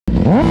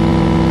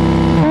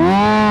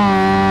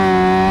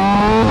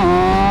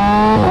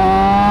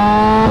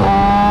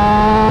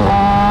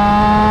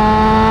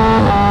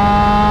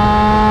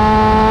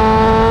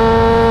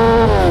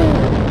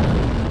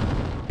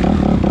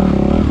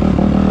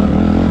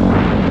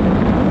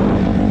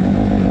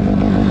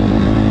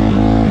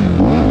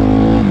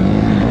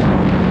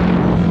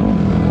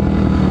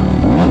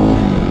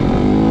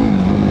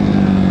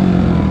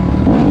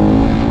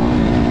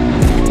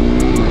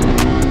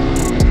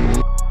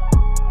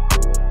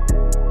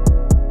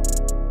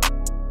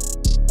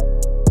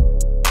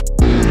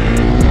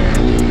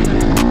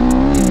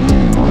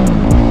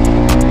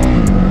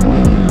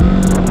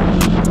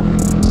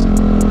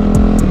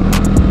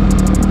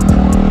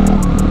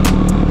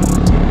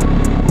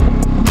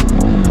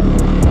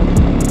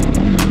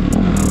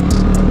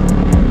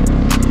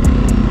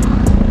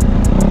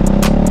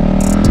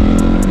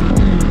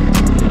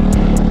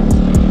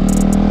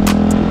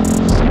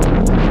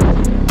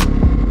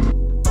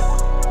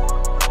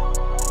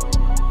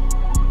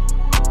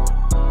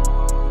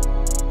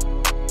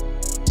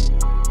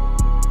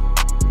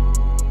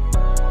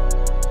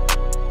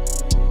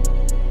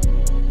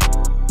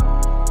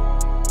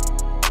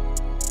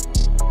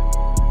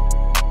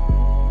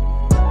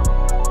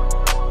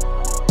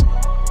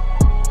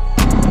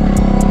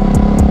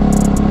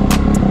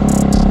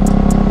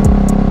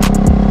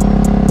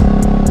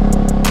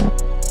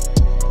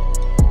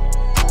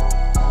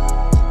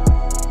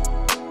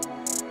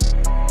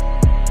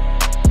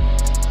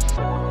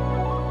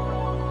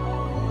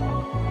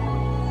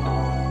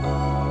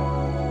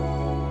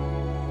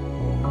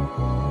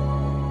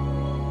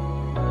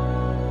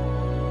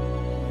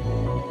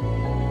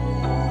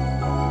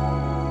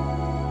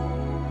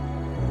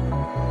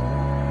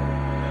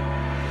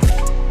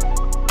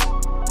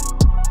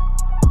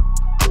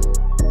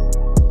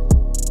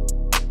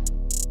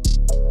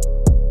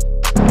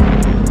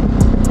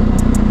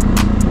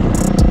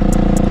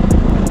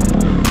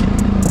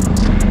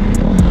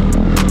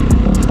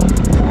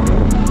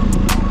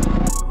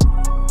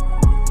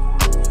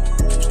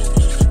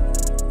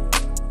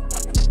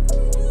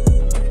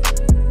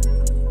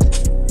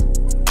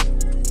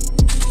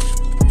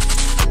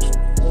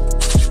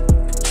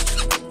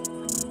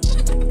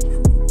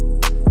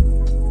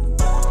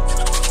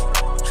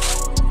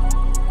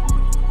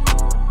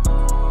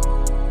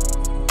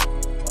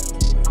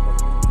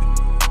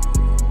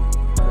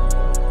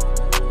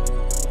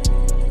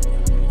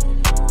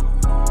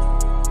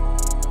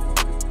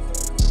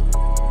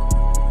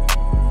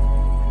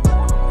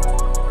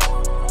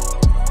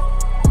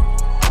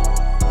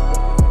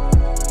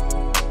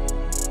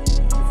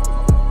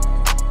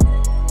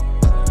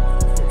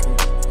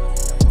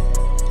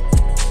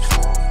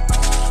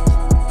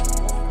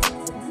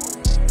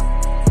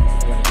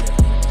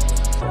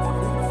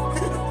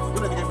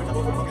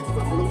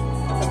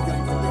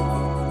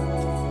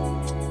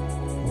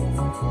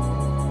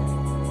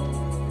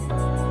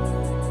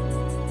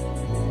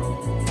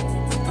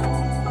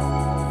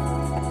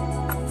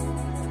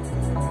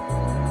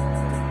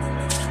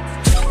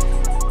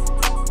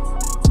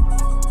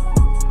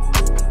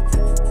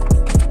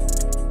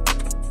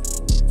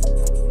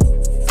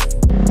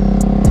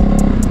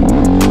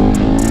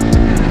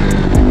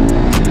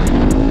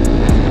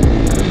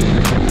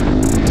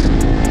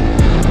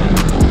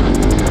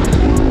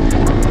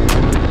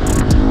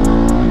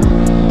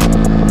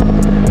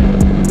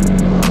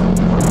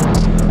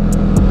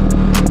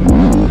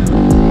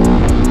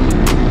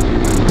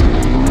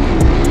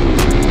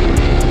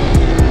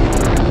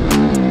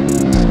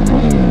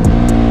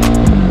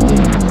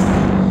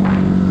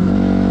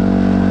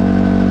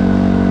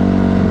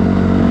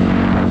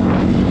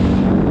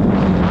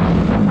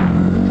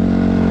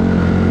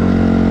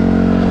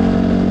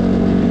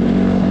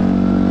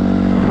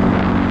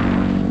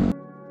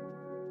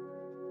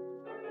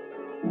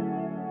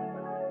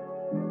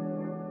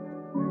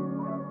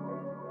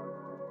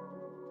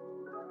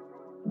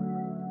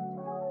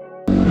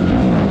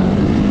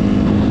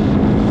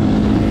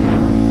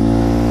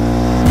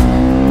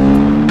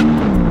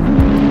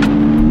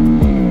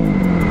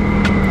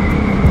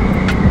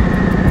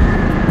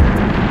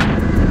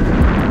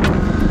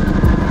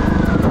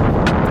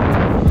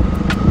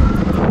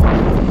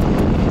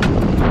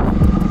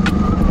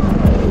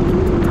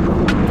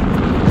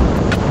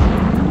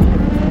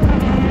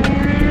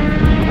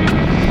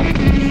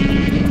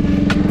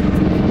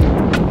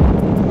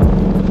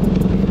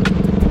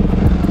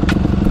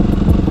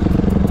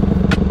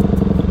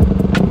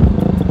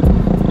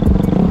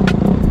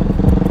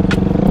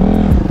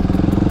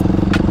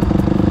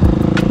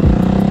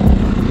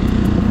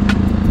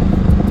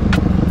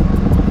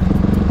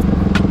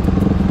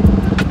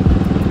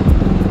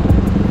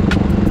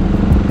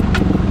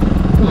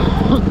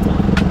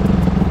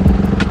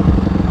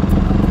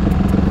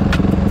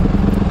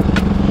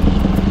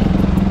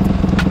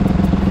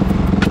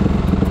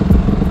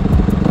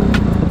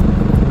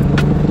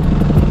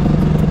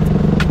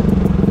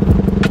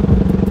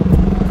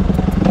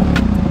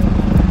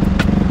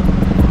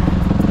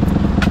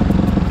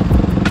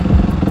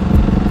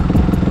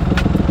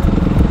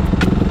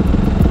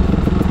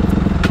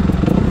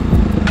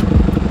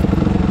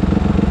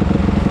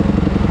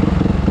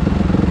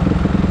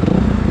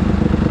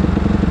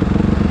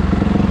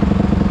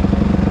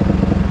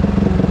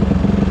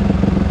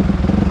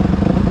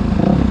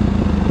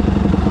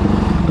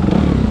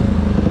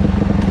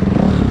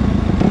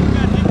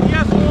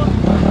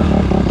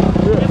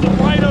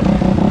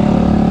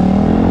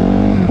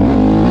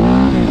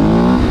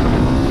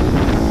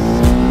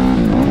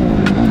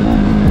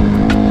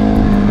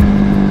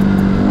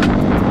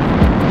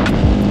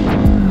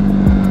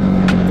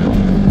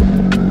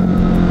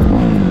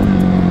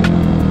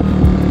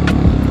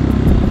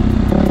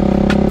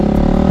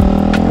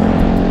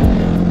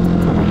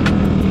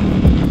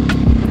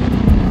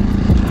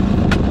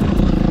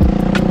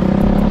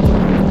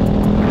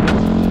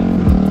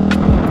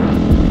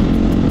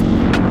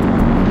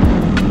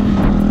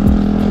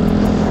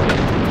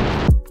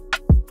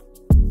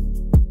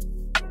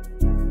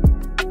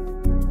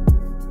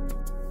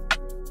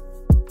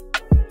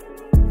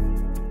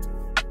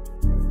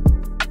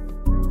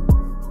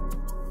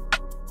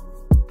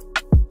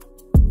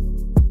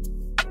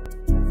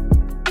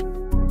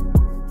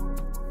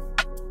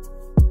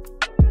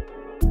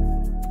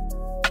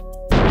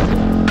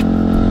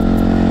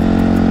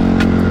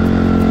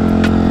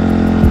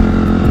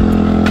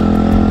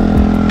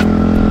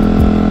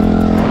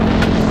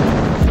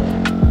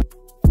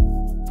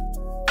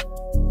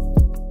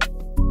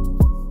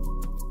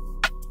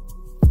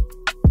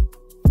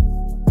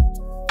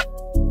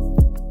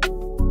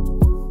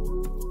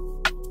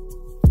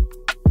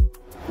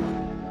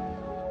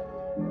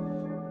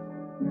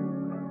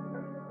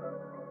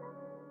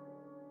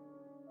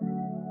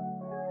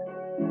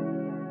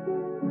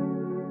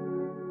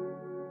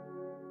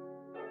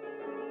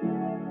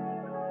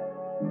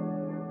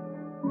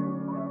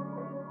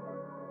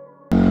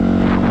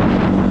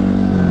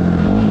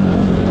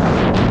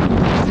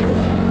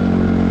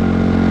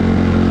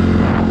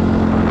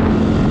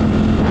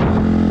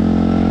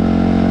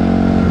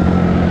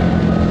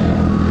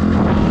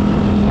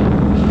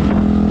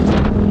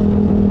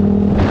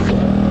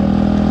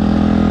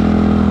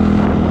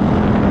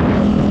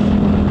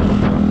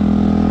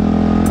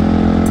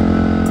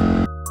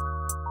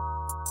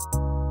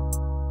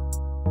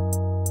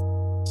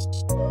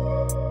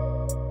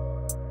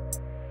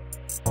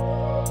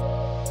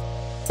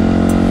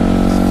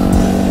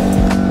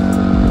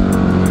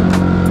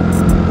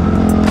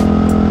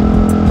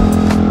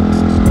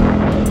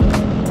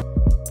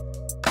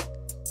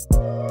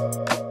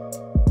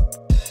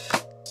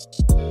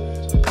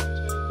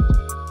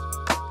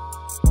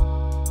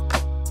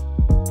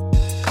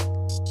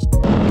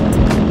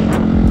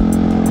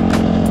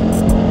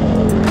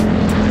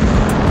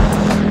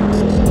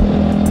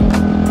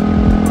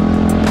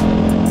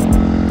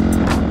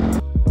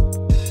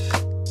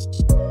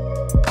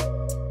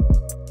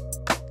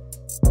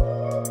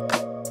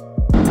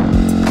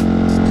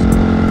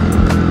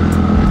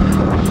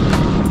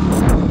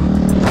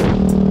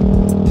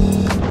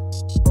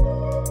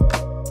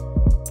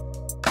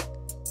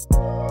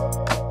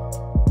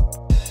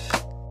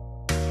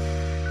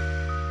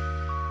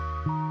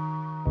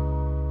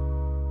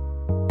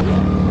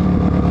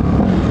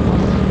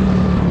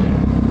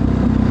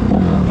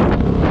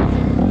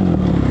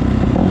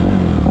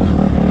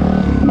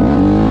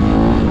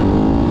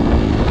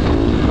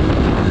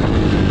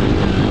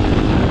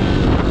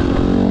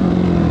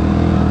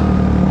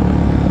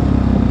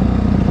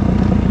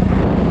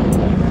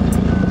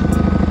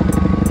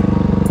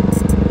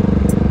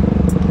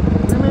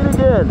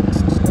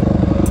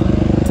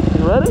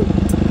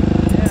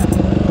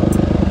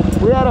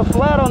a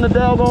flat on the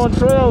doggone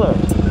trailer.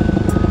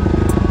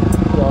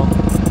 So.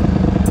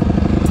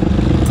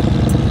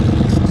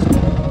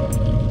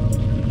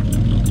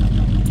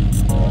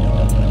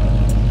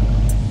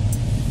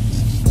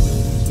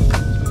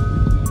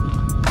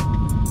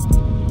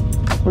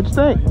 What you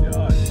think?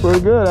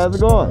 Pretty good. How's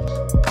it going?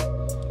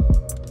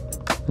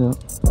 Yeah.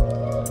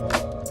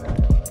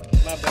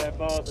 My bad,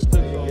 boss. It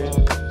took so long.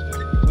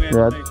 We had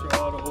to make sure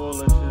all the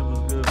oil and shit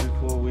was good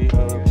before we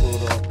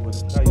pulled off with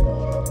it.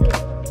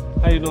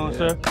 How you doing,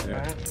 sir? Can you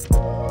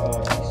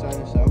sign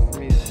this out for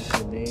me? This is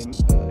the name,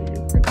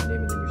 your printed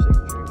name, and then your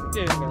signature.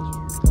 Yeah, I got you.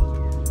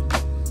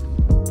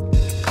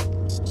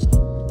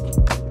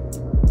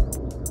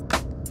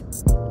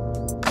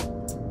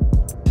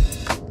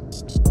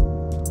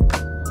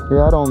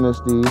 Yeah, I don't miss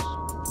these.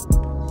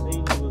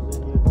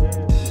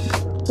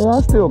 Yeah,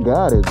 I still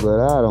got it, but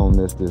I don't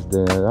miss this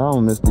damn. I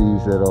don't miss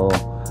these at all.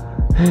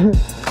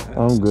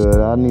 I'm good.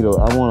 I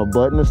want a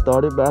button to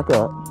start it back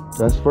up.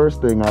 That's the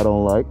first thing I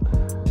don't like.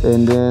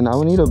 And then I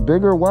need a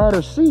bigger,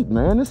 wider seat,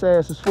 man. This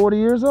ass is 40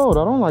 years old.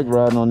 I don't like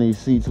riding on these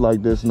seats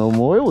like this no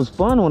more. It was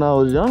fun when I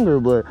was younger,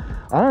 but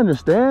I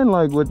understand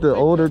like what the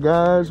older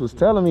guys was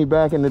telling me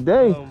back in the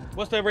day.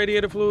 What's that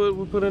radiator fluid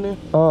we put in there?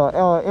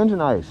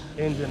 Engine ice.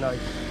 Engine ice.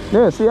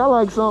 Yeah, see, I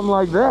like something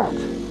like that.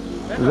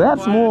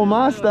 That's more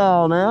my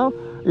style now.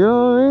 You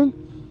know what I mean?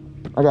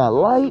 I got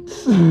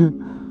lights. I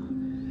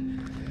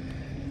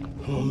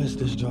don't miss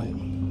this joint.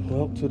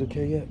 Well, to the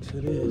KX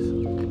it is.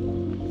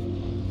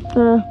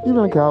 Yeah, you've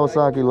been a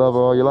Kawasaki lover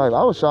all your life.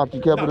 I was shocked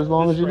you kept it as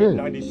long as you did.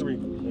 93.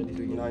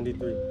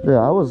 Yeah,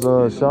 I was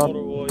shocked. Motor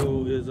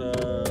oil is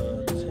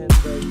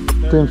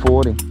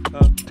 1040.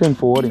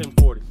 1040.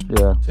 1040.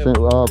 Yeah,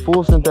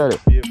 full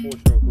synthetic. Yeah,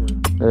 4-stroke oil.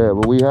 Yeah,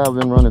 but we have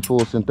been running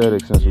full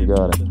synthetic since we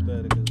got it.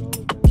 Synthetic is the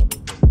only thing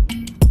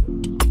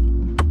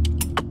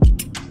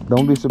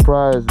Don't be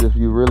surprised if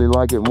you really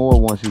like it more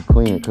once you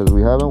clean it, because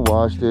we haven't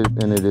washed it,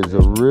 and it is a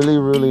really,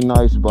 really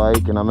nice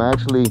bike. And I'm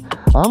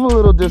a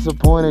little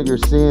disappointed you're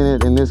seeing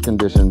it in this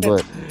condition,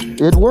 but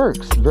it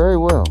works very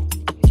well.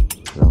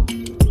 So,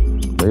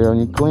 but yeah, when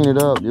you clean it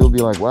up, you'll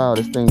be like, wow,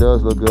 this thing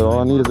does look good. All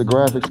I need is a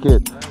graphics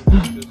kit.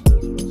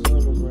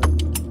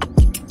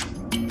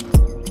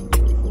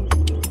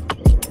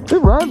 It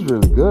rides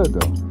really good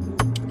though.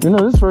 You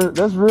know,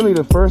 that's really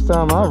the first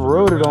time I've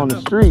rode it on the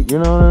street. You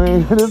know what I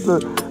mean? It's the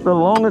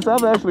longest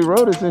I've actually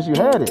rode it since you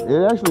had it.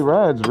 It actually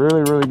rides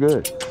really, really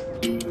good.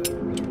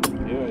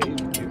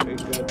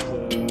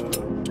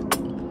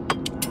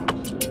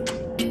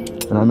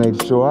 And I made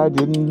sure I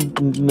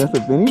didn't mess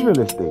up any real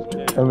estate.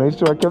 I made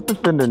sure I kept the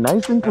fender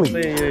nice and clean.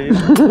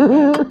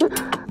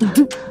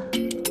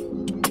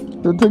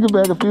 So I took it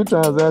back a few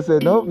times. I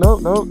said, nope,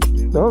 don't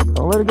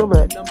let it go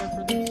back.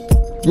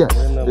 Yes,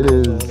 it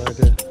is.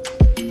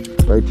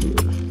 Right here.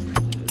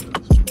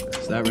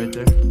 Is that right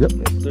there? Yep.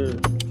 Yes, sir.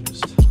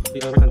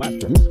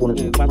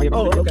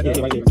 Oh, okay.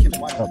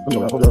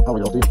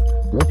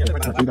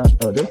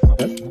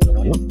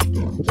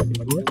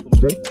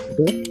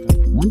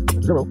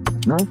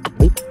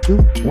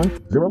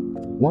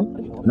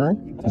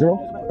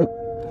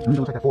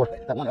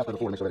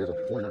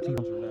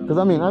 Because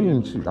I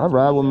mean, shoot, I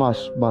ride with my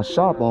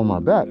shop on my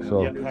back,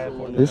 so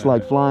it's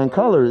like flying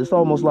colors. It's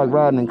almost like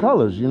riding in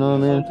colors. You know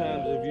what I mean?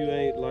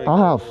 I'll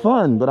have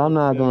fun, but I'm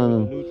not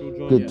gonna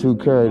get too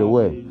carried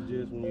away.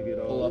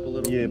 Pull up a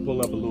little. Yeah, pull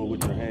up a little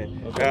with your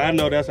hand. Okay, I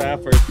know that's how I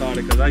first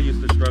started, because I used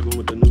to struggle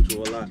with the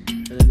neutral a lot.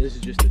 And then this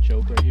is just the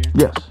choke right here?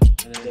 Yes.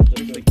 And then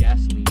there's the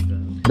gas lead.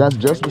 That's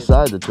just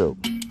beside the choke.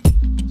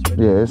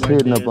 Yeah, it's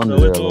hidden up under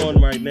there. So it's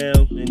on right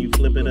now, and you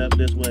flip it up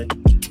this way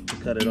to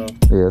cut it off.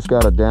 Yeah, it's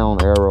got a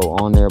down arrow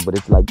on there, but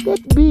it's like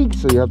that big,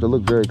 so you have to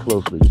look very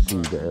closely to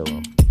see the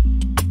arrow.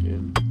 Yeah.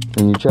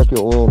 And you check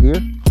your oil here.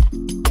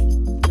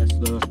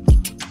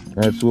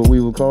 That's what we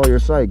would call your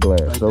sight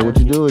glass. So what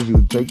you do is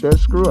you take that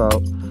screw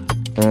out,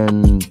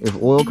 and if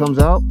oil comes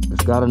out,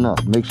 it's got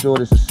enough. Make sure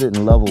this is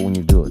sitting level when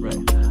you do it. Right.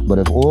 But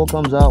if oil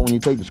comes out when you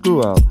take the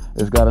screw out,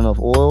 it's got enough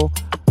oil.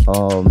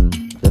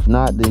 If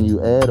not, then you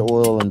add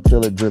oil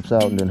until it drips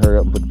out, and then hurry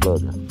up and put the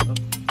plug in.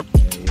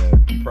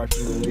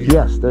 Compression release.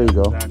 Yes, there you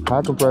go.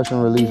 High compression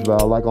release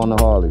valve, like on the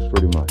Harleys,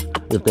 pretty much.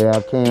 If they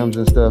have cams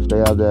and stuff, they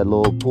have that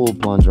little pull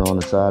plunger on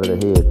the side of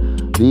the head.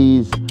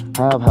 These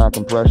have high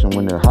compression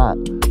when they're hot,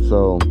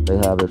 so they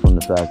have it from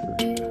the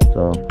factory.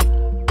 So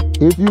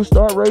if you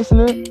start racing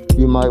it,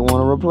 you might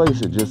want to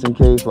replace it, just in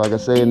case, like I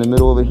say, in the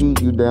middle of a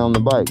heat, you down the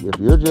bike. If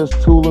you're just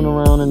tooling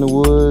around in the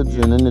woods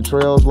and in the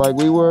trails like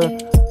we were,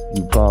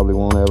 you probably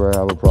won't ever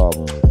have a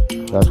problem with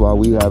it. That's why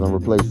we haven't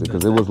replaced it,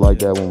 because it was like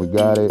that when we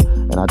got it.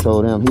 And I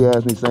told him, he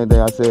asked me the same thing.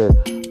 I said,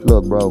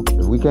 look, bro,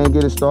 if we can't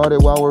get it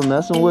started while we're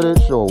messing with it,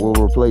 sure, we'll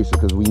replace it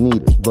because we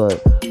need it.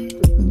 But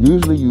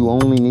usually you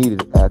only need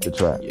it at the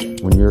track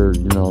when you're,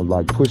 you know,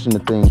 like pushing the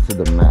thing to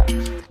the max.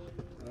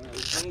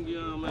 Thank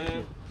you,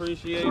 man.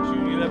 Appreciate you.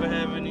 You ever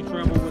have any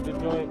trouble with the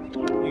joint,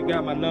 you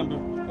got my number.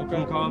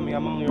 Come call me.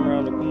 I'm only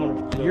around the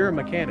corner. So. You're a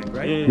mechanic,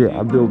 right? Yeah,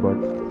 I build bikes.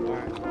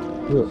 Alright.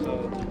 So,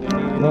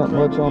 not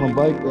much on a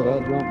bike that I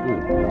don't do.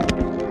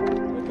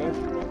 Okay.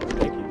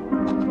 Thank you.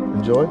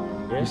 Enjoy?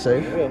 Yeah. You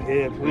safe?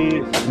 Yeah,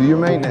 please. Do your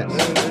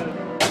maintenance.